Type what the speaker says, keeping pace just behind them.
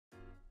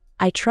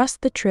I trust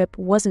the trip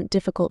wasn't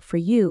difficult for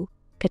you,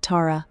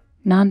 Katara.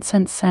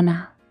 Nonsense,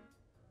 Senna.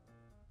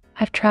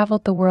 I've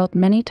traveled the world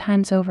many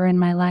times over in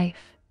my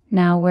life.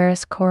 Now where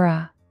is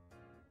Korra?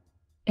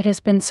 It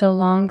has been so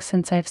long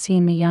since I've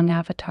seen the young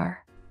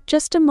Avatar.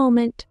 Just a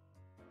moment.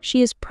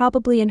 She is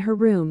probably in her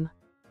room.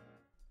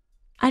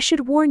 I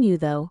should warn you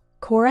though,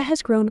 Korra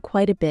has grown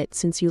quite a bit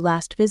since you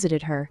last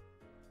visited her.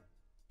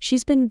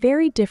 She's been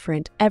very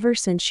different ever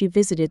since she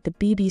visited the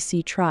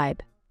BBC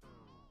tribe.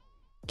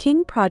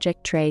 King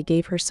Projekt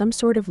gave her some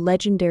sort of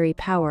legendary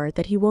power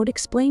that he won't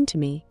explain to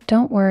me.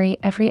 Don't worry,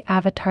 every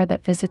Avatar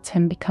that visits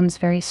him becomes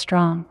very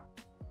strong.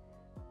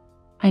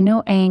 I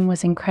know Aang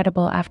was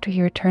incredible after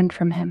he returned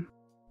from him.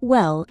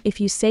 Well, if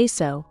you say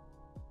so.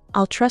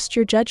 I'll trust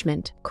your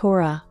judgment,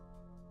 Korra.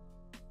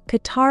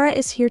 Katara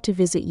is here to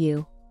visit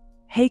you.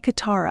 Hey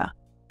Katara,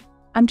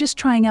 I'm just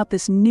trying out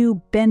this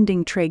new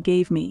bending Trey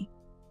gave me.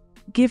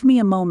 Give me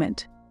a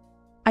moment.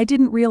 I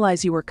didn't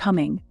realize you were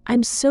coming.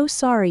 I'm so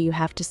sorry you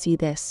have to see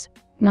this.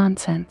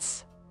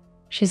 Nonsense.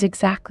 She's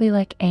exactly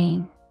like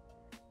Aang.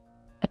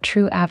 A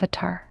true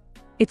Avatar.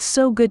 It's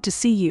so good to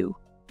see you.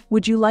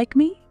 Would you like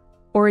me?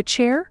 Or a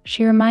chair?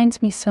 She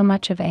reminds me so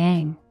much of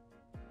Aang.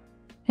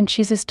 And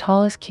she's as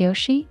tall as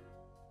Kyoshi?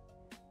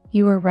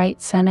 You were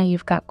right, Senna,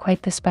 you've got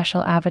quite the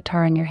special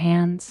avatar in your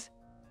hands.